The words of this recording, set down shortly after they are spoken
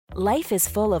Life is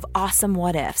full of awesome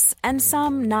what-ifs, and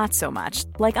some not so much,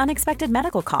 like unexpected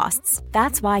medical costs.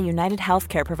 That's why United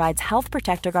Healthcare provides Health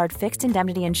Protector Guard fixed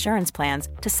indemnity insurance plans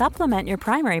to supplement your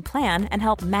primary plan and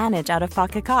help manage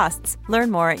out-of-pocket costs.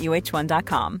 Learn more at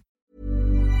uh1.com.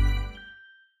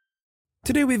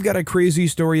 Today we've got a crazy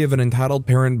story of an entitled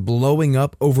parent blowing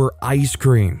up over ice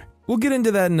cream. We'll get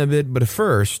into that in a bit, but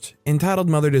first, entitled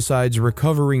mother decides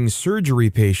recovering surgery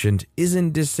patient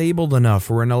isn't disabled enough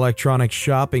for an electronic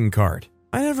shopping cart.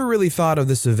 I never really thought of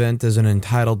this event as an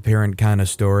entitled parent kind of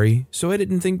story, so I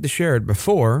didn't think to share it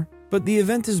before, but the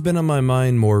event has been on my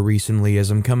mind more recently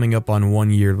as I'm coming up on 1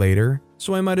 year later,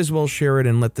 so I might as well share it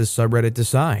and let this subreddit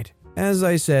decide. As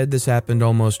I said, this happened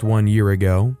almost 1 year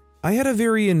ago. I had a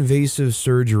very invasive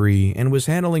surgery and was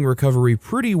handling recovery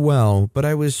pretty well, but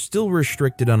I was still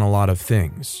restricted on a lot of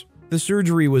things. The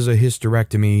surgery was a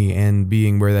hysterectomy, and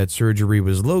being where that surgery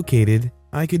was located,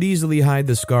 I could easily hide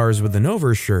the scars with an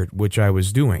overshirt, which I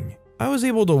was doing. I was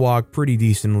able to walk pretty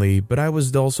decently, but I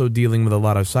was also dealing with a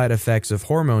lot of side effects of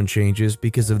hormone changes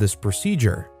because of this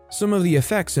procedure. Some of the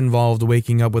effects involved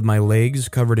waking up with my legs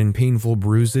covered in painful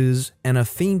bruises and a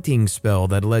fainting spell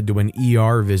that led to an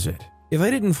ER visit. If I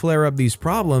didn't flare up these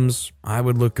problems, I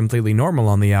would look completely normal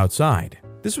on the outside.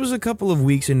 This was a couple of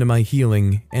weeks into my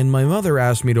healing, and my mother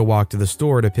asked me to walk to the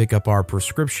store to pick up our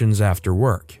prescriptions after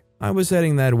work. I was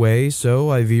heading that way, so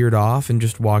I veered off and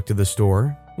just walked to the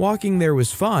store. Walking there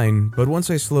was fine, but once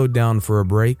I slowed down for a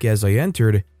break as I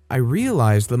entered, I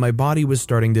realized that my body was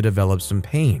starting to develop some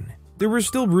pain. There were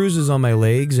still bruises on my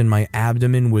legs and my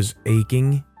abdomen was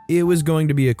aching. It was going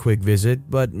to be a quick visit,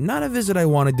 but not a visit I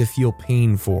wanted to feel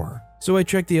pain for. So I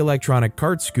checked the electronic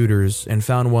cart scooters and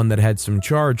found one that had some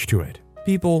charge to it.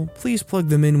 People, please plug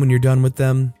them in when you're done with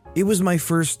them. It was my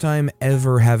first time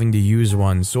ever having to use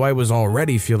one, so I was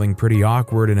already feeling pretty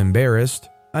awkward and embarrassed.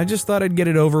 I just thought I'd get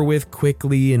it over with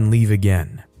quickly and leave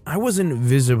again. I wasn't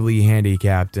visibly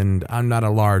handicapped and I'm not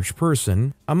a large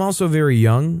person. I'm also very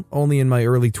young, only in my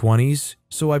early 20s,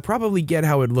 so I probably get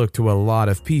how it looked to a lot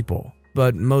of people,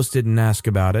 but most didn't ask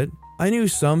about it. I knew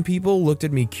some people looked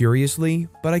at me curiously,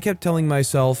 but I kept telling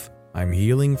myself, I'm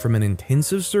healing from an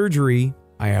intensive surgery.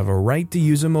 I have a right to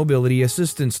use a mobility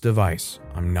assistance device.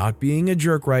 I'm not being a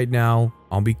jerk right now.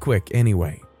 I'll be quick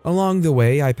anyway. Along the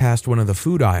way, I passed one of the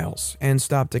food aisles and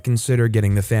stopped to consider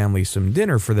getting the family some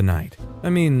dinner for the night.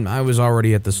 I mean, I was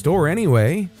already at the store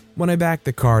anyway. When I backed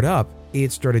the cart up,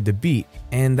 it started to beep,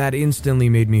 and that instantly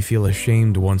made me feel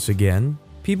ashamed once again.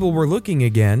 People were looking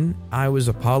again. I was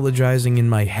apologizing in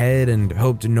my head and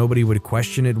hoped nobody would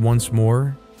question it once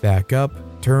more. Back up,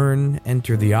 turn,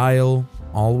 enter the aisle.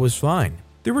 All was fine.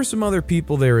 There were some other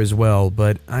people there as well,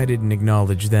 but I didn't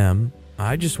acknowledge them.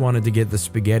 I just wanted to get the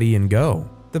spaghetti and go.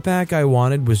 The pack I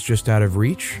wanted was just out of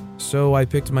reach, so I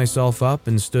picked myself up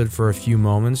and stood for a few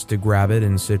moments to grab it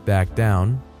and sit back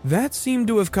down. That seemed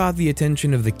to have caught the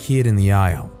attention of the kid in the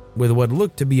aisle, with what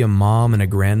looked to be a mom and a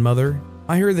grandmother.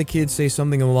 I heard the kid say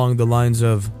something along the lines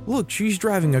of, "Look, she's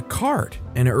driving a cart,"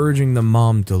 and urging the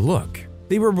mom to look.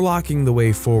 They were blocking the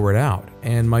way forward out,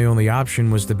 and my only option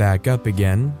was to back up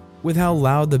again. With how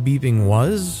loud the beeping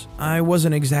was, I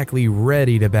wasn't exactly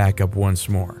ready to back up once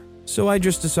more. So I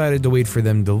just decided to wait for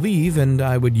them to leave and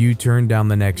I would U-turn down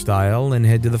the next aisle and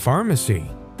head to the pharmacy.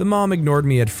 The mom ignored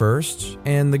me at first,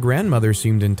 and the grandmother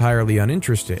seemed entirely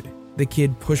uninterested. The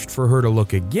kid pushed for her to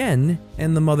look again,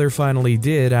 and the mother finally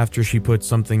did after she put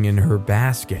something in her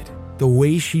basket. The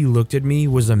way she looked at me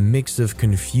was a mix of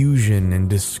confusion and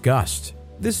disgust.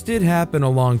 This did happen a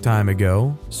long time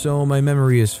ago, so my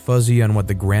memory is fuzzy on what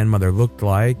the grandmother looked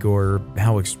like or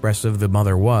how expressive the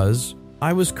mother was.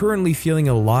 I was currently feeling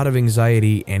a lot of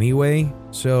anxiety anyway,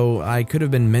 so I could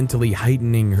have been mentally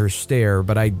heightening her stare,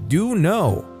 but I do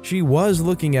know she was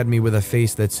looking at me with a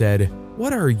face that said,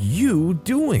 "What are you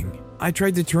doing?" I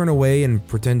tried to turn away and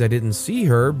pretend I didn't see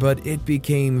her, but it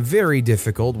became very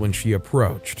difficult when she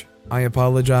approached. I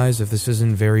apologize if this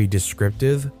isn't very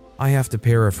descriptive. I have to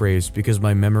paraphrase because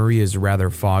my memory is rather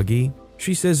foggy.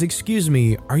 She says, "Excuse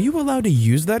me, are you allowed to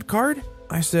use that card?"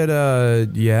 I said,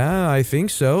 yeah, I think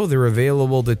so. They're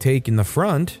available to take in the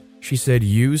front." She said,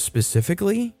 "You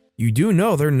specifically? You do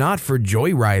know they're not for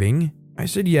joyriding." I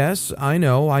said, "Yes, I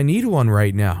know. I need one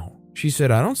right now." She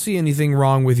said, "I don't see anything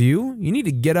wrong with you. You need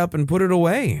to get up and put it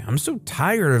away. I'm so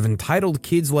tired of entitled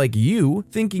kids like you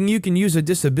thinking you can use a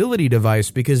disability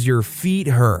device because your feet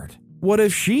hurt. What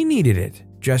if she needed it?"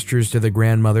 Gestures to the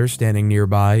grandmother standing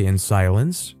nearby in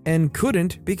silence, "and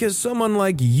couldn't because someone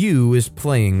like you is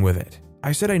playing with it."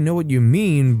 I said, "I know what you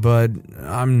mean, but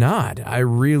I'm not. I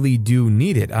really do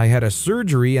need it. I had a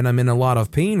surgery and I'm in a lot of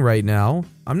pain right now.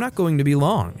 I'm not going to be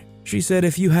long." She said,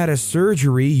 if you had a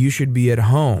surgery, you should be at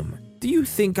home. Do you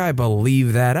think I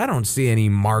believe that? I don't see any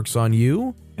marks on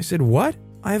you. I said, what?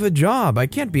 I have a job. I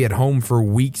can't be at home for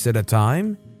weeks at a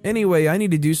time. Anyway, I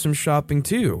need to do some shopping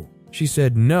too. She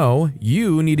said, no,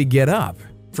 you need to get up.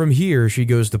 From here, she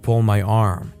goes to pull my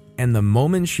arm. And the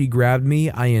moment she grabbed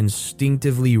me, I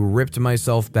instinctively ripped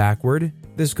myself backward.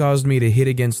 This caused me to hit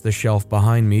against the shelf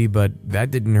behind me, but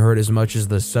that didn't hurt as much as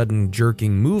the sudden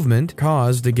jerking movement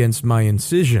caused against my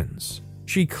incisions.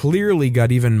 She clearly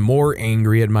got even more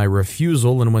angry at my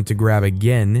refusal and went to grab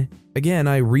again. Again,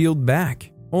 I reeled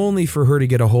back, only for her to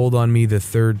get a hold on me the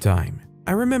third time.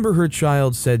 I remember her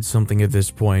child said something at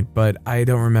this point, but I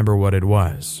don't remember what it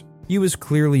was. He was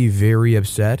clearly very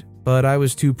upset, but I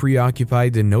was too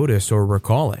preoccupied to notice or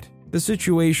recall it. The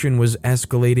situation was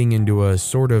escalating into a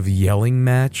sort of yelling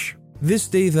match. This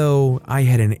day, though, I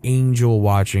had an angel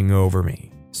watching over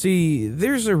me. See,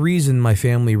 there's a reason my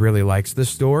family really likes the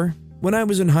store. When I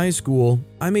was in high school,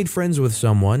 I made friends with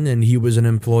someone and he was an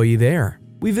employee there.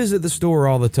 We visit the store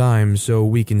all the time so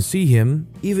we can see him,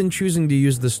 even choosing to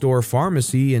use the store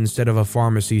pharmacy instead of a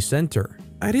pharmacy center.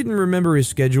 I didn't remember his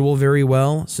schedule very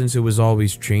well since it was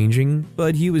always changing,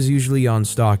 but he was usually on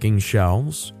stocking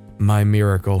shelves. My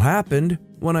miracle happened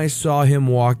when I saw him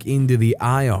walk into the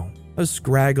aisle. A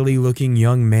scraggly-looking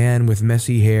young man with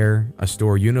messy hair, a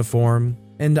store uniform,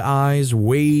 and eyes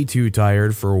way too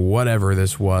tired for whatever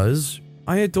this was.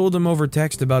 I had told him over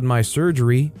text about my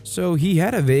surgery, so he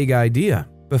had a vague idea.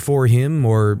 Before him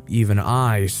or even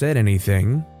I said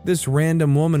anything, this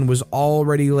random woman was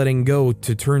already letting go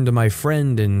to turn to my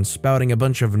friend and spouting a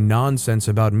bunch of nonsense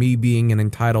about me being an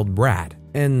entitled brat.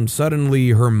 And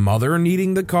suddenly her mother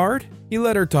needing the card? He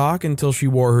let her talk until she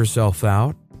wore herself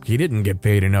out. He didn't get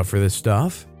paid enough for this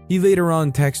stuff. He later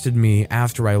on texted me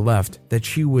after I left that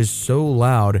she was so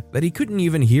loud that he couldn't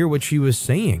even hear what she was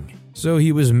saying. So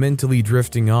he was mentally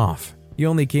drifting off. He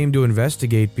only came to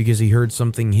investigate because he heard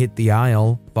something hit the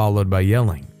aisle, followed by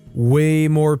yelling. Way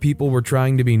more people were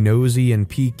trying to be nosy and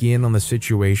peek in on the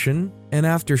situation, and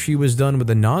after she was done with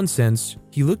the nonsense,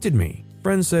 he looked at me.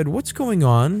 Friend said, "What's going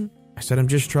on?" I said, "I'm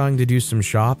just trying to do some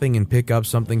shopping and pick up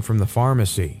something from the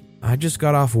pharmacy. I just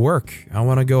got off work. I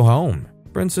want to go home."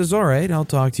 Friend says, "All right, I'll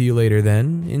talk to you later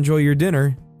then. Enjoy your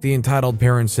dinner." The entitled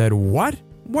parent said, "What?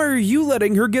 Why are you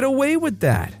letting her get away with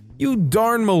that? You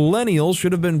darn millennials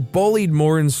should have been bullied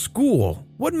more in school.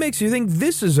 What makes you think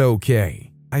this is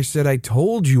okay?" I said, "I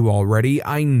told you already,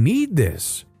 I need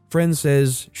this." Friend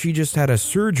says she just had a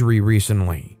surgery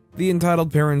recently. The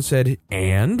entitled parent said,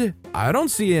 "And? I don't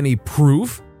see any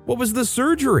proof. What was the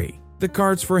surgery?" "The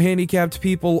cart's for handicapped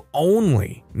people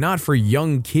only, not for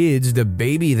young kids to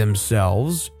baby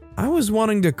themselves." I was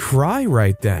wanting to cry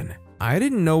right then. I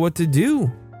didn't know what to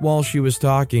do. While she was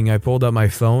talking, I pulled out my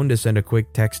phone to send a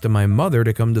quick text to my mother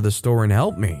to come to the store and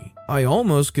help me. I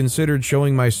almost considered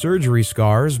showing my surgery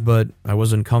scars, but I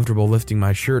wasn't comfortable lifting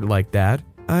my shirt like that.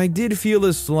 I did feel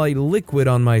a slight liquid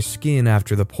on my skin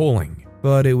after the pulling,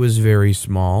 but it was very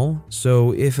small,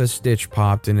 so if a stitch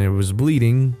popped and it was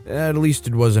bleeding, at least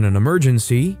it wasn't an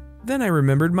emergency. Then I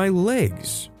remembered my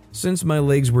legs. Since my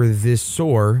legs were this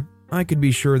sore, I could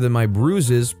be sure that my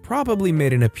bruises probably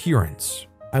made an appearance.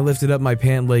 I lifted up my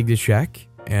pant leg to check,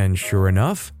 and sure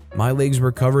enough, my legs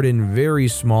were covered in very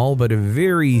small but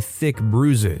very thick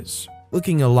bruises,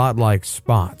 looking a lot like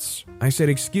spots. I said,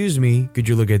 "Excuse me, could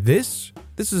you look at this?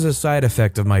 This is a side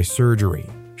effect of my surgery."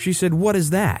 She said, "What is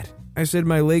that?" I said,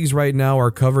 "My legs right now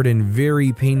are covered in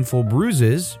very painful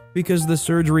bruises because the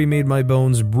surgery made my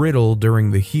bones brittle during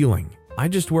the healing. I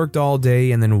just worked all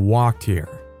day and then walked here."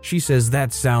 She says,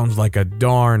 "That sounds like a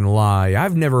darn lie.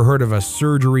 I've never heard of a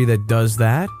surgery that does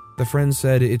that." The friend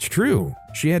said, "It's true.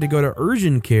 She had to go to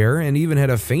urgent care and even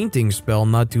had a fainting spell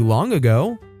not too long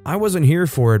ago. I wasn't here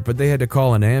for it, but they had to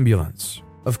call an ambulance."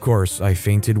 Of course, I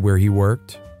fainted where he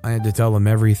worked. I had to tell him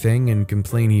everything and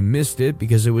complain he missed it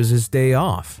because it was his day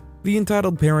off. The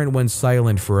entitled parent went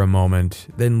silent for a moment,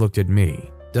 then looked at me.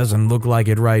 "Doesn't look like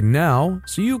it right now,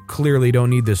 so you clearly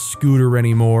don't need the scooter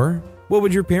anymore. What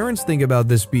would your parents think about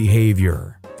this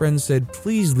behavior?" Friend said,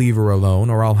 "Please leave her alone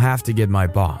or I'll have to get my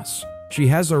boss. She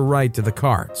has a right to the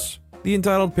carts." The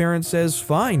entitled parent says,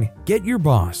 "Fine, get your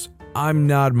boss. I'm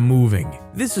not moving.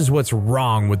 This is what's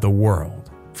wrong with the world."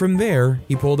 From there,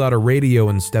 he pulled out a radio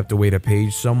and stepped away to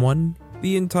page someone.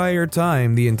 The entire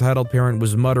time, the entitled parent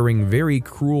was muttering very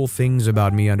cruel things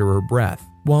about me under her breath.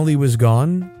 While he was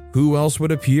gone, who else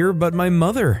would appear but my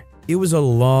mother? It was a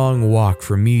long walk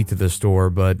for me to the store,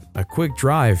 but a quick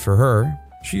drive for her.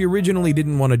 She originally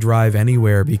didn't want to drive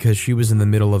anywhere because she was in the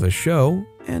middle of a show,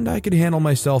 and I could handle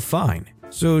myself fine.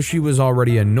 So she was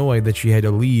already annoyed that she had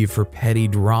to leave for petty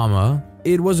drama.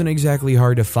 It wasn't exactly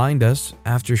hard to find us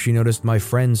after she noticed my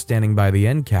friend standing by the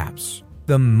end caps.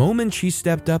 The moment she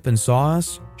stepped up and saw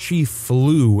us, she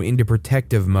flew into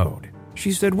protective mode.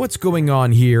 She said, "What's going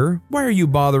on here? Why are you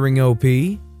bothering OP?"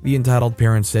 The entitled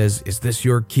parent says, "Is this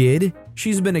your kid?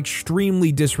 She's been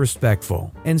extremely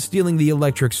disrespectful and stealing the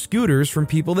electric scooters from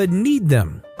people that need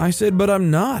them." I said, "But I'm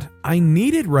not. I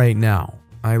need it right now."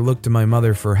 I looked to my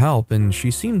mother for help and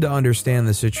she seemed to understand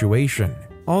the situation.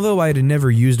 Although I had never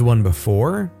used one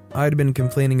before, I'd been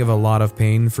complaining of a lot of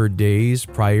pain for days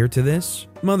prior to this.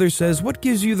 Mother says, "What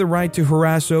gives you the right to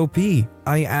harass OP?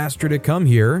 I asked her to come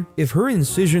here. If her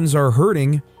incisions are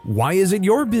hurting, why is it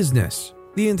your business?"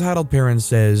 The entitled parent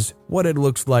says, "What it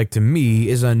looks like to me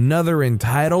is another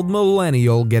entitled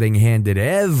millennial getting handed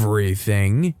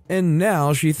everything, and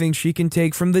now she thinks she can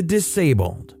take from the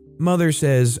disabled." Mother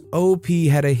says, "OP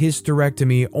had a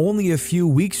hysterectomy only a few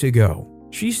weeks ago.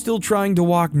 She's still trying to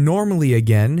walk normally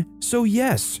again, so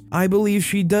yes, I believe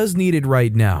she does need it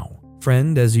right now."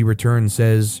 Friend, as he returns,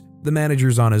 says, "The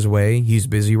manager's on his way, he's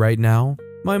busy right now."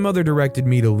 My mother directed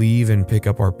me to leave and pick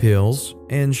up our pills,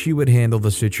 and she would handle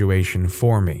the situation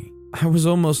for me. I was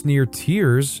almost near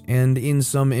tears and in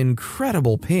some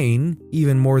incredible pain,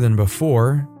 even more than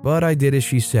before, but I did as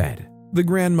she said. The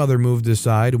grandmother moved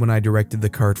aside when I directed the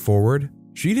cart forward.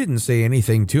 She didn't say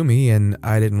anything to me and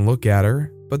I didn't look at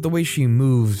her, but the way she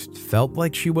moved felt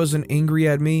like she wasn't angry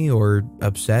at me or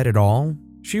upset at all.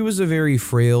 She was a very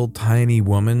frail, tiny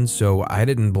woman, so I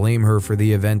didn't blame her for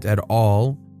the event at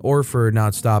all or for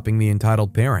not stopping the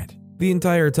entitled parent. The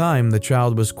entire time, the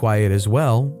child was quiet as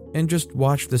well and just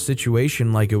watched the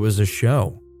situation like it was a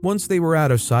show. Once they were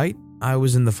out of sight, I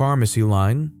was in the pharmacy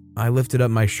line. I lifted up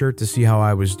my shirt to see how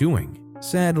I was doing.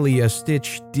 Sadly, a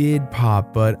stitch did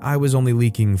pop, but I was only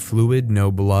leaking fluid,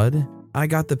 no blood. I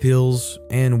got the pills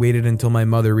and waited until my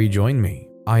mother rejoined me.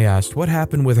 I asked what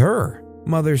happened with her.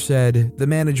 Mother said the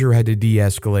manager had to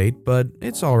de-escalate, but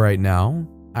it's all right now.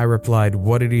 I replied,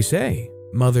 "What did he say?"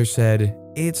 Mother said,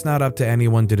 "It's not up to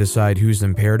anyone to decide who's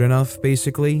impaired enough,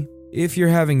 basically. If you're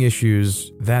having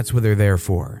issues, that's what they're there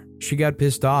for." She got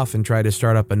pissed off and tried to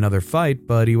start up another fight,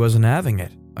 but he wasn't having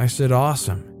it. I said,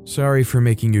 "Awesome. Sorry for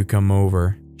making you come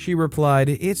over." She replied,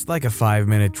 "It's like a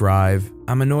 5-minute drive.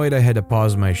 I'm annoyed I had to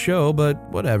pause my show, but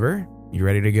whatever. You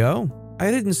ready to go?"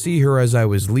 I didn't see her as I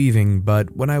was leaving,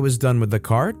 but when I was done with the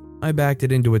cart, I backed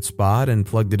it into its spot and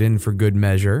plugged it in for good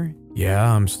measure.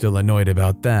 Yeah, I'm still annoyed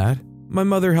about that. My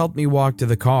mother helped me walk to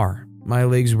the car. My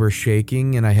legs were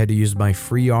shaking and I had to use my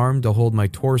free arm to hold my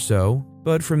torso,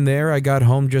 but from there I got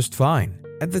home just fine.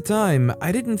 At the time,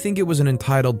 I didn't think it was an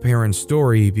entitled parent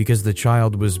story because the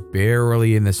child was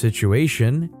barely in the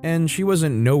situation and she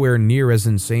wasn't nowhere near as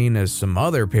insane as some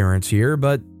other parents here,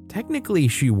 but technically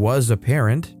she was a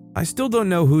parent. I still don't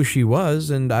know who she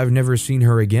was and I've never seen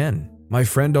her again. My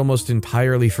friend almost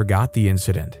entirely forgot the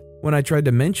incident. When I tried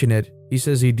to mention it, he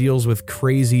says he deals with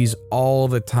crazies all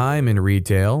the time in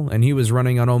retail and he was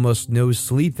running on almost no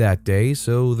sleep that day,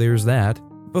 so there's that.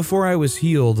 Before I was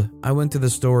healed, I went to the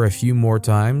store a few more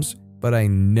times, but I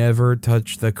never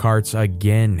touched the carts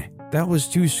again. That was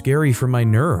too scary for my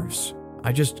nerves.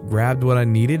 I just grabbed what I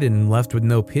needed and left with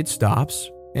no pit stops,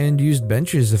 and used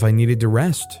benches if I needed to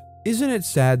rest. Isn't it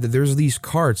sad that there's these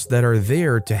carts that are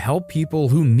there to help people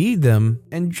who need them,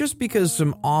 and just because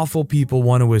some awful people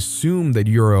want to assume that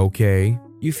you're okay,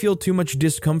 you feel too much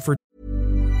discomfort?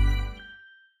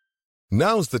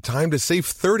 Now's the time to save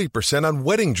 30% on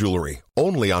wedding jewelry,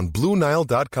 only on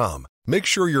BlueNile.com. Make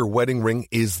sure your wedding ring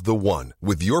is the one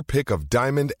with your pick of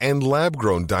diamond and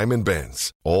lab-grown diamond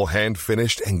bands, all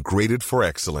hand-finished and graded for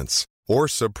excellence. Or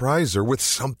surprise her with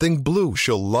something blue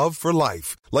she'll love for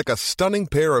life, like a stunning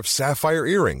pair of sapphire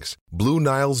earrings. Blue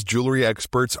Nile's jewelry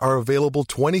experts are available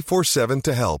 24/7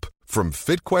 to help, from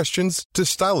fit questions to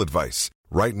style advice.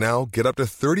 Right now, get up to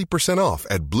 30% off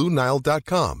at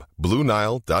BlueNile.com.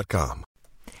 BlueNile.com.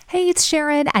 Hey, it's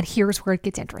Sharon, and here's where it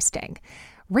gets interesting.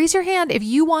 Raise your hand if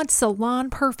you want salon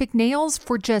perfect nails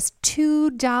for just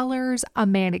 $2 a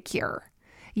manicure.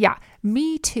 Yeah,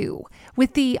 me too.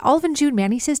 With the Olive & June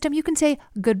Mani system, you can say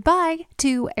goodbye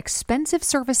to expensive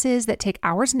services that take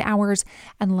hours and hours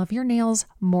and love your nails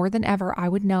more than ever. I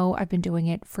would know. I've been doing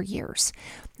it for years.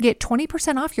 Get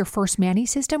 20% off your first Mani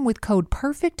system with code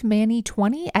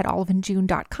PERFECTMANI20 at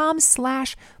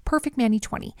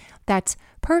oliveandjune.com/PerfectMani20. That's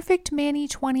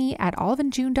PerfectMani20 at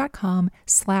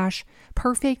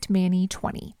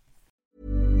oliveandjune.com/PerfectMani20.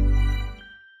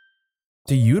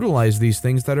 To utilize these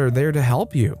things that are there to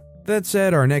help you. That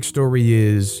said, our next story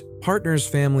is, partner's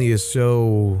family is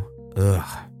so...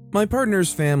 My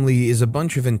partner's family is a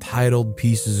bunch of entitled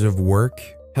pieces of work.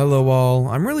 Hello all,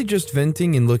 I'm really just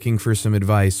venting and looking for some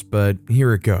advice, but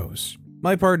here it goes.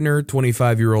 My partner,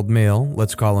 25-year-old male,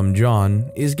 let's call him John,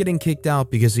 is getting kicked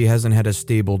out because he hasn't had a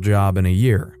stable job in a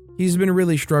year. He's been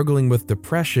really struggling with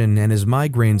depression and his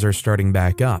migraines are starting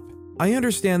back up. I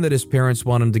understand that his parents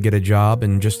want him to get a job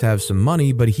and just have some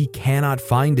money, but he cannot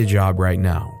find a job right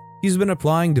now. He's been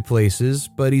applying to places,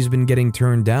 but he's been getting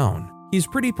turned down. He's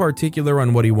pretty particular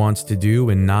on what he wants to do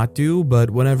and not do, but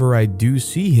whenever I do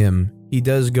see him, he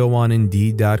does go on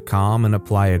Indeed.com and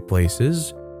apply at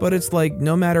places, but it's like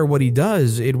no matter what he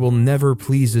does, it will never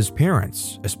please his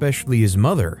parents, especially his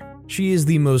mother. She is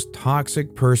the most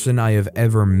toxic person I have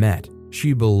ever met.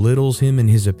 She belittles him and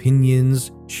his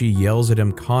opinions, she yells at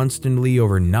him constantly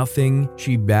over nothing,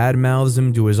 she badmouths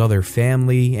him to his other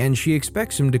family, and she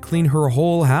expects him to clean her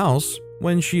whole house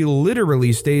when she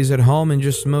literally stays at home and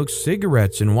just smokes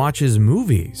cigarettes and watches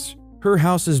movies. Her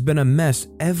house has been a mess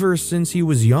ever since he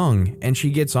was young, and she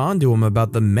gets on to him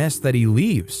about the mess that he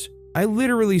leaves. I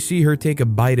literally see her take a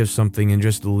bite of something and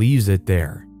just leaves it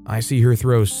there. I see her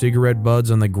throw cigarette butts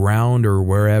on the ground or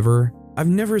wherever. I've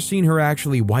never seen her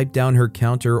actually wipe down her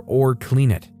counter or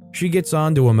clean it. She gets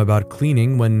on to him about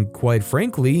cleaning when, quite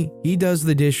frankly, he does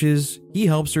the dishes, he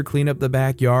helps her clean up the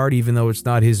backyard even though it's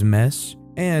not his mess,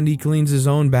 and he cleans his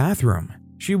own bathroom.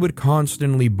 She would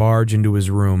constantly barge into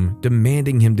his room,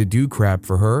 demanding him to do crap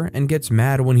for her, and gets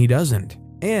mad when he doesn't.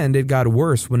 And it got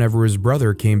worse whenever his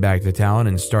brother came back to town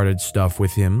and started stuff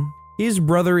with him. His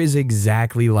brother is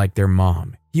exactly like their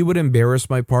mom. He would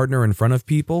embarrass my partner in front of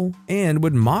people and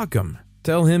would mock him.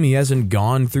 Tell him he hasn't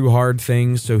gone through hard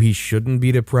things so he shouldn't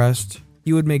be depressed.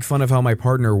 He would make fun of how my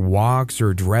partner walks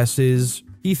or dresses.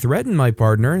 He threatened my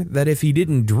partner that if he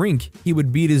didn't drink, he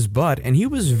would beat his butt, and he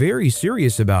was very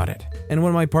serious about it. And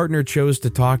when my partner chose to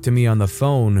talk to me on the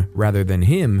phone rather than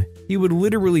him, he would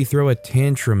literally throw a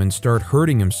tantrum and start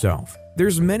hurting himself.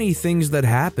 There's many things that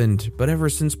happened, but ever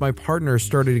since my partner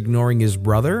started ignoring his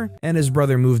brother and his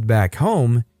brother moved back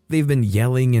home, they've been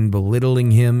yelling and belittling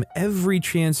him every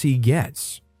chance he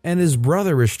gets. And his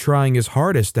brother is trying his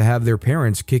hardest to have their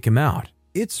parents kick him out.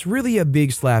 It's really a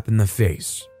big slap in the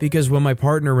face, because when my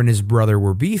partner and his brother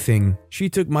were beefing, she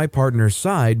took my partner's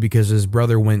side because his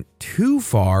brother went too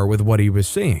far with what he was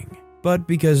saying. But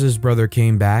because his brother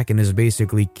came back and is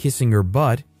basically kissing her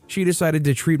butt, she decided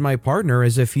to treat my partner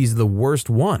as if he's the worst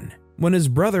one. When his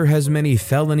brother has many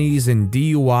felonies and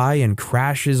DUI and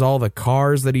crashes all the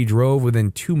cars that he drove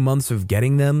within 2 months of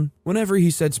getting them, whenever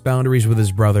he sets boundaries with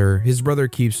his brother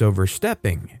keeps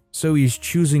overstepping, so he's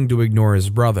choosing to ignore his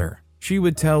brother. She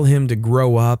would tell him to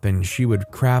grow up and she would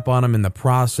crap on him in the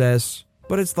process.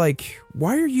 But it's like,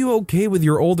 why are you okay with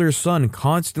your older son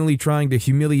constantly trying to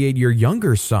humiliate your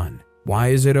younger son? Why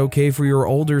is it okay for your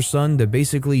older son to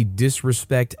basically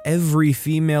disrespect every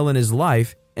female in his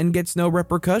life and gets no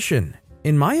repercussion?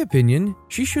 In my opinion,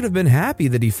 she should have been happy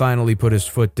that he finally put his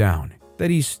foot down, that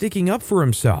he's sticking up for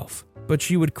himself. But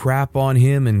she would crap on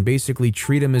him and basically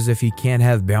treat him as if he can't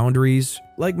have boundaries.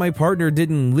 Like my partner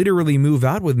didn't literally move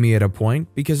out with me at a point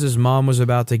because his mom was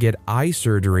about to get eye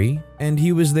surgery, and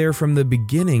he was there from the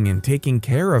beginning and taking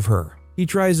care of her. He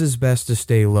tries his best to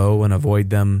stay low and avoid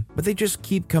them, but they just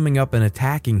keep coming up and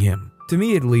attacking him. To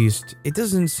me at least, it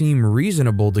doesn't seem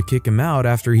reasonable to kick him out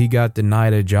after he got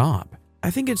denied a job.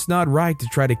 I think it's not right to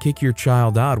try to kick your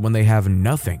child out when they have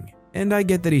nothing. And I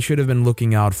get that he should have been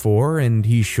looking out for and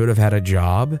he should have had a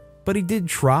job, but he did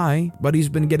try, but he's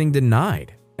been getting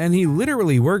denied. And he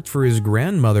literally worked for his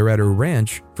grandmother at her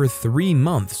ranch for 3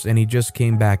 months and he just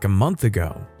came back a month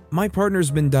ago. My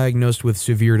partner's been diagnosed with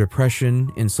severe depression,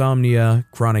 insomnia,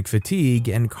 chronic fatigue,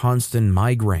 and constant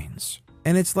migraines.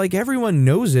 And it's like everyone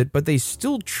knows it, but they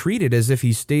still treat it as if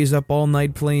he stays up all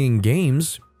night playing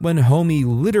games when homie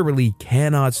literally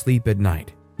cannot sleep at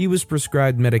night. He was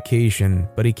prescribed medication,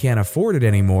 but he can't afford it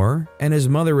anymore, and his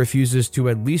mother refuses to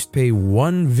at least pay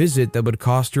one visit that would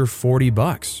cost her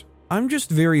 $40. I'm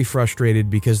just very frustrated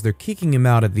because they're kicking him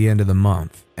out at the end of the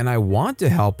month, and I want to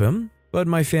help him, but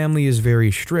my family is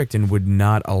very strict and would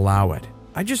not allow it.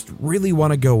 I just really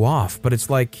want to go off, but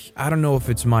it's like, I don't know if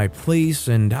it's my place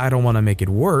and I don't want to make it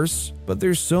worse, but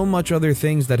there's so much other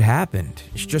things that happened.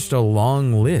 It's just a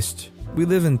long list. We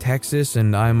live in Texas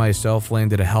and I myself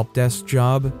landed a help desk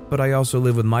job, but I also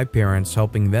live with my parents,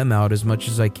 helping them out as much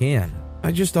as I can.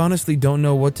 I just honestly don't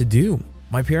know what to do.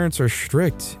 My parents are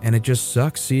strict and it just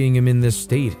sucks seeing him in this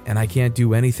state and I can't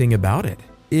do anything about it.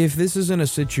 If this isn't a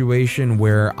situation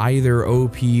where either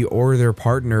OP or their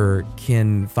partner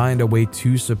can find a way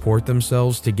to support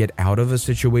themselves to get out of a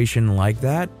situation like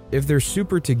that, if they're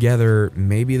super together,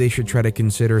 maybe they should try to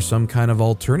consider some kind of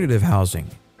alternative housing.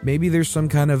 Maybe there's some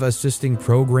kind of assisting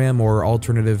program or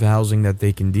alternative housing that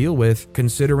they can deal with,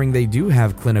 considering they do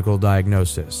have clinical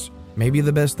diagnosis. Maybe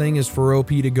the best thing is for OP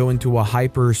to go into a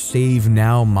hyper save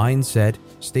now mindset,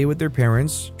 stay with their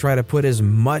parents, try to put as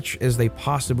much as they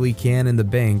possibly can in the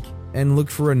bank, and look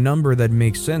for a number that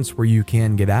makes sense where you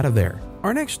can get out of there.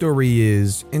 Our next story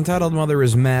is, Entitled Mother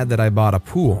is mad that I bought a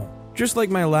pool. Just like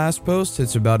my last post,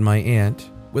 it's about my aunt.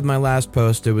 With my last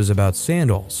post, it was about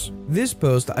sandals. This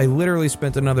post, I literally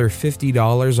spent another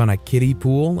 $50 on a kiddie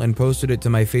pool and posted it to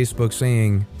my Facebook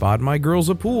saying, "Bought my girls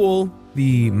a pool."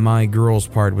 The "my girls"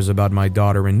 part was about my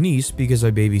daughter and niece because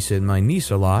I babysit my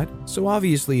niece a lot, so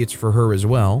obviously it's for her as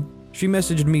well. She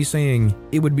messaged me saying,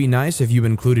 "It would be nice if you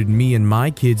included me and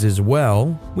my kids as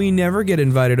well. We never get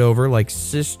invited over like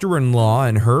sister-in-law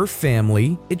and her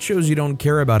family. It shows you don't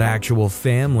care about actual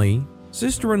family."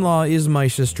 Sister-in-law is my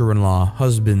sister-in-law,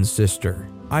 husband's sister.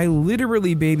 I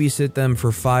literally babysit them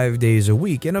for 5 days a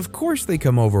week, and of course they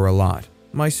come over a lot.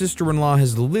 My sister-in-law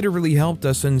has literally helped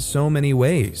us in so many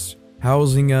ways,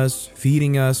 housing us,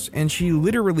 feeding us, and she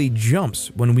literally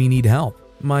jumps when we need help.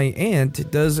 My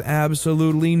aunt does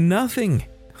absolutely nothing.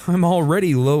 I'm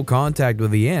already low contact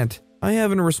with the aunt. I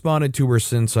haven't responded to her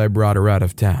since I brought her out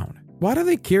of town. Why do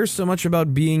they care so much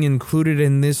about being included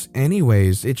in this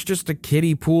anyways? It's just a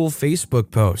kiddie pool Facebook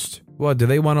post. What, do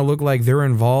they want to look like they're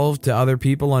involved to other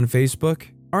people on Facebook?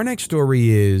 Our next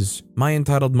story is, my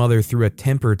entitled mother threw a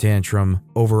temper tantrum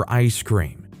over ice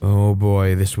cream. Oh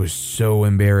boy, this was so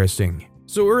embarrassing.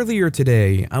 So earlier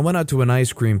today, I went out to an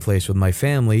ice cream place with my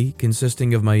family,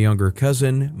 consisting of my younger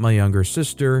cousin, my younger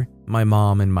sister, my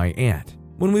mom, and my aunt.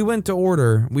 When we went to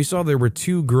order, we saw there were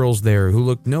 2 girls there who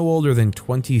looked no older than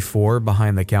 24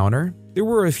 behind the counter. There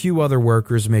were a few other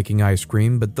workers making ice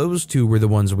cream, but those 2 were the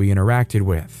ones we interacted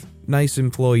with. Nice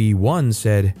employee 1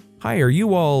 said, "Hi, are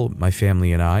you all, my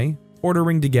family and I,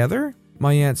 ordering together?"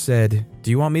 My aunt said, "Do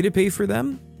you want me to pay for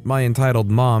them?" My entitled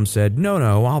mom said, No,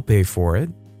 I'll pay for it."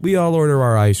 We all order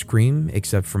our ice cream,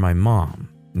 except for my mom.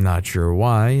 Not sure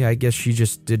why, I guess she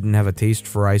just didn't have a taste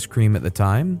for ice cream at the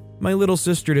time. My little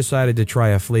sister decided to try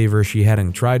a flavor she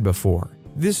hadn't tried before.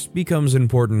 This becomes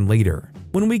important later.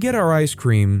 When we get our ice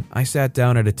cream, I sat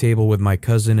down at a table with my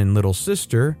cousin and little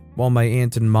sister, while my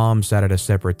aunt and mom sat at a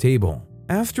separate table.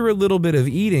 After a little bit of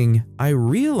eating, I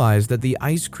realized that the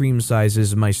ice cream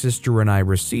sizes my sister and I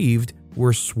received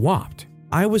were swapped.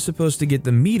 I was supposed to get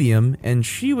the medium and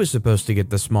she was supposed to get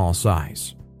the small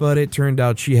size. But it turned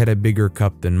out she had a bigger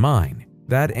cup than mine.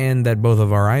 That and that both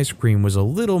of our ice cream was a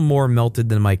little more melted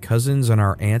than my cousin's and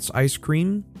our aunt's ice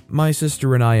cream. My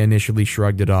sister and I initially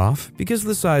shrugged it off because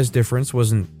the size difference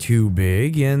wasn't too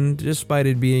big, and despite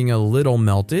it being a little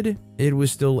melted, it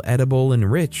was still edible and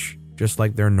rich, just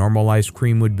like their normal ice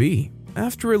cream would be.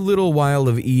 After a little while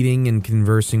of eating and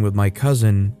conversing with my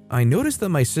cousin, I noticed that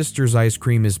my sister's ice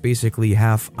cream is basically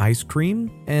half ice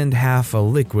cream and half a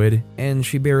liquid, and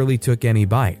she barely took any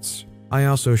bites. I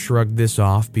also shrugged this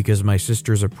off because my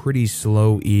sister's a pretty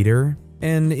slow eater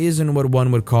and isn't what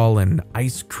one would call an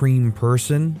ice cream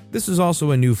person. This is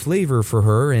also a new flavor for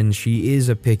her, and she is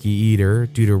a picky eater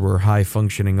due to her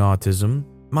high-functioning autism.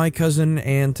 My cousin,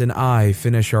 aunt, and I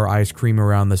finish our ice cream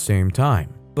around the same time,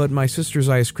 but my sister's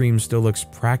ice cream still looks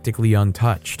practically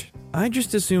untouched. I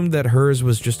just assumed that hers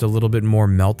was just a little bit more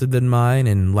melted than mine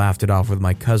and laughed it off with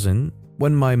my cousin.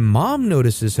 When my mom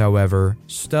notices, however,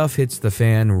 stuff hits the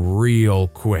fan real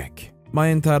quick. My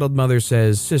entitled mother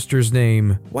says, "Sister's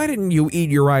name, why didn't you eat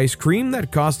your ice cream?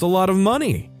 That cost a lot of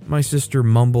money." My sister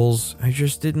mumbles, "I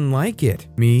just didn't like it."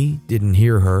 Me, didn't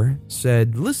hear her,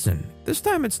 said, "Listen, this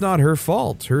time it's not her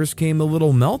fault. Hers came a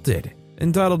little melted."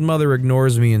 Entitled mother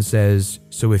ignores me and says,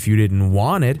 "So if you didn't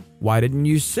want it, why didn't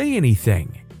you say anything?"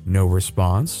 No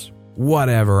response.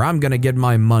 "Whatever, I'm gonna get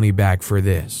my money back for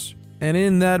this." And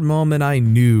in that moment, I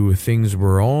knew things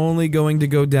were only going to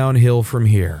go downhill from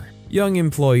here. Young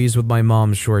employees with my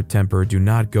mom's short temper do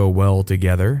not go well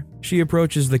together. She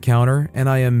approaches the counter, and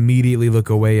I immediately look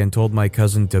away and told my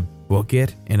cousin to book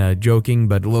it in a joking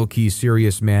but low-key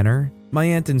serious manner. My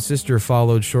aunt and sister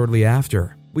followed shortly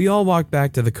after. We all walked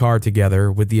back to the car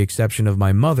together, with the exception of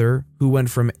my mother, who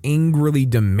went from angrily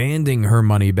demanding her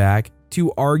money back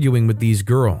to arguing with these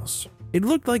girls. It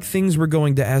looked like things were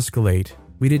going to escalate.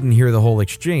 We didn't hear the whole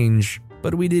exchange,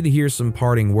 but we did hear some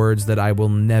parting words that I will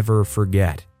never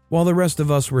forget. While the rest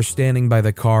of us were standing by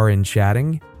the car and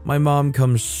chatting, my mom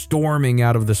comes storming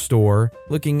out of the store,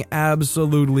 looking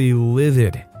absolutely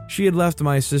livid. She had left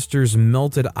my sister's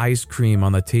melted ice cream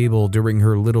on the table during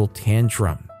her little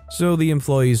tantrum. So the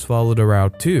employees followed her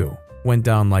out too. Went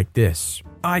down like this: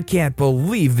 "I can't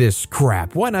believe this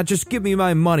crap. Why not just give me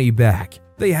my money back?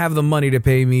 They have the money to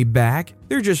pay me back.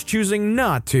 They're just choosing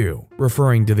not to,"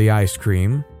 referring to the ice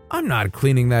cream. "I'm not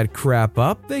cleaning that crap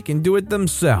up. They can do it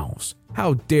themselves.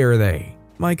 How dare they?"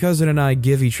 My cousin and I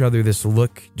give each other this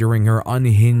look during her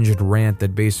unhinged rant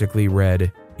that basically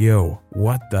read, "Yo,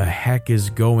 what the heck is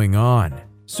going on?"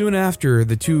 Soon after,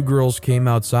 the two girls came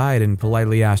outside and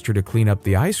politely asked her to clean up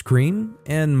the ice cream,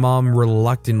 and Mom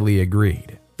reluctantly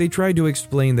agreed. They tried to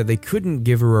explain that they couldn't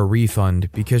give her a refund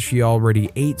because she already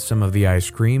ate some of the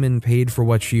ice cream and paid for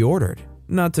what she ordered.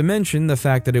 Not to mention the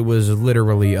fact that it was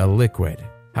literally a liquid.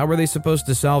 How were they supposed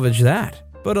to salvage that?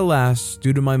 But alas,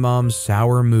 due to my mom's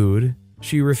sour mood,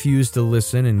 she refused to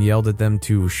listen and yelled at them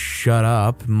to shut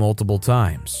up multiple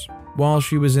times. While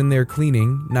she was in there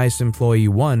cleaning, Nice Employee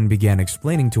 1 began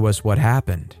explaining to us what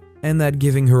happened, and that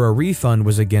giving her a refund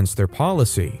was against their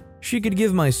policy. She could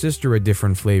give my sister a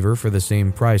different flavor for the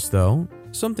same price though,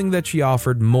 something that she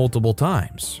offered multiple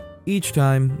times. Each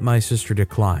time, my sister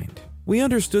declined. We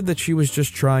understood that she was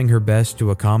just trying her best to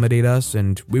accommodate us,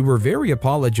 and we were very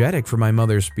apologetic for my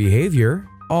mother's behavior.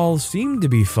 All seemed to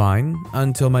be fine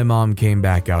until my mom came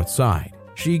back outside.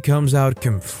 She comes out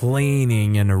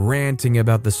complaining and ranting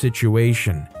about the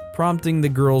situation, prompting the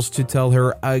girls to tell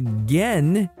her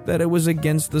again that it was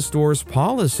against the store's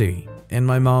policy. And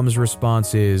my mom's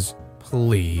response is,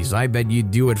 "Please, I bet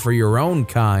you'd do it for your own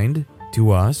kind."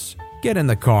 To us, "Get in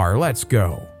the car, let's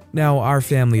go." Now, our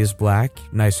family is black,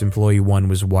 Nice Employee 1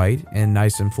 was white, and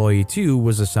Nice Employee 2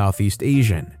 was a Southeast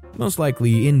Asian, most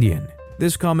likely Indian.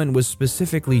 This comment was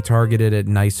specifically targeted at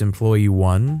Nice Employee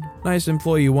 1. Nice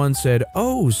Employee 1 said,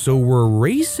 "Oh, so we're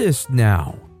racist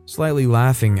now?" Slightly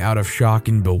laughing out of shock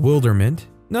and bewilderment.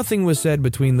 Nothing was said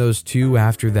between those two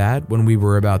after that when we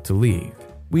were about to leave.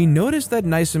 We noticed that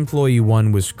Nice Employee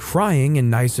 1 was crying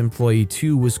and Nice Employee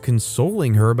 2 was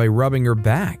consoling her by rubbing her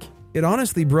back. It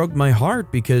honestly broke my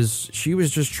heart because she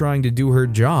was just trying to do her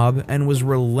job and was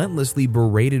relentlessly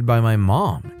berated by my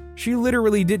mom. She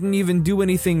literally didn't even do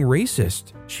anything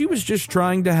racist. She was just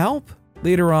trying to help.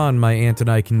 Later on, my aunt and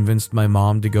I convinced my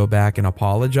mom to go back and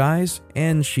apologize,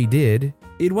 and she did.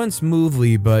 It went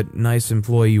smoothly, but Nice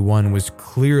Employee 1 was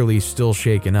clearly still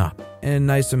shaken up, and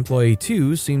Nice Employee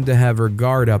 2 seemed to have her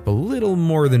guard up a little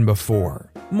more than before.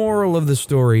 Moral of the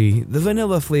story, the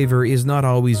vanilla flavor is not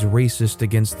always racist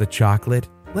against the chocolate.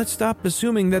 Let's stop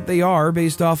assuming that they are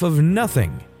based off of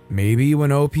nothing. Maybe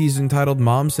when OP's entitled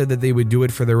mom said that they would do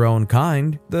it for their own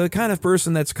kind, the kind of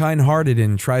person that's kind-hearted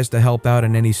and tries to help out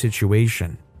in any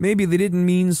situation, maybe they didn't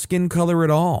mean skin color at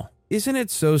all. Isn't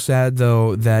it so sad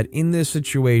though that in this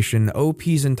situation,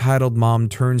 OP's entitled mom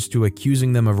turns to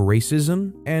accusing them of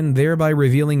racism and thereby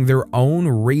revealing their own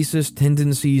racist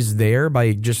tendencies there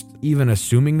by just even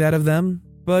assuming that of them?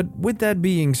 But with that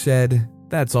being said,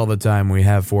 that's all the time we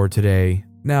have for today.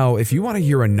 Now, if you want to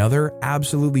hear another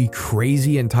absolutely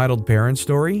crazy entitled parent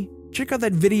story, check out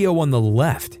that video on the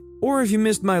left. Or if you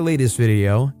missed my latest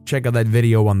video, check out that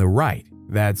video on the right.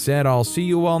 That said, I'll see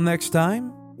you all next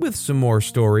time with some more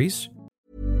stories.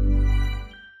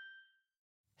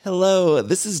 Hello,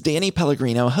 this is Danny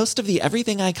Pellegrino, host of the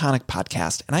Everything Iconic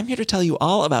podcast, and I'm here to tell you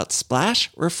all about Splash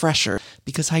Refresher,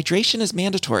 because hydration is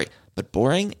mandatory, but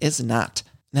boring is not.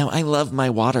 Now, I love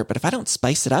my water, but if I don't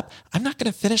spice it up, I'm not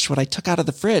going to finish what I took out of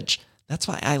the fridge. That's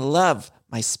why I love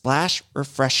my Splash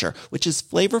Refresher, which is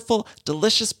flavorful,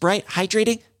 delicious, bright,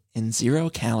 hydrating, and 0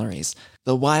 calories.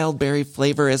 The wild berry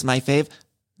flavor is my fave.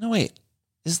 No, wait.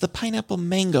 Is the pineapple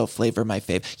mango flavor my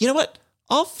fave? You know what?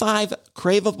 All 5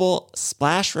 craveable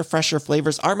Splash Refresher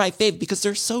flavors are my fave because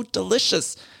they're so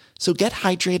delicious. So get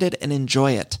hydrated and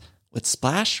enjoy it with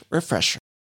Splash Refresher.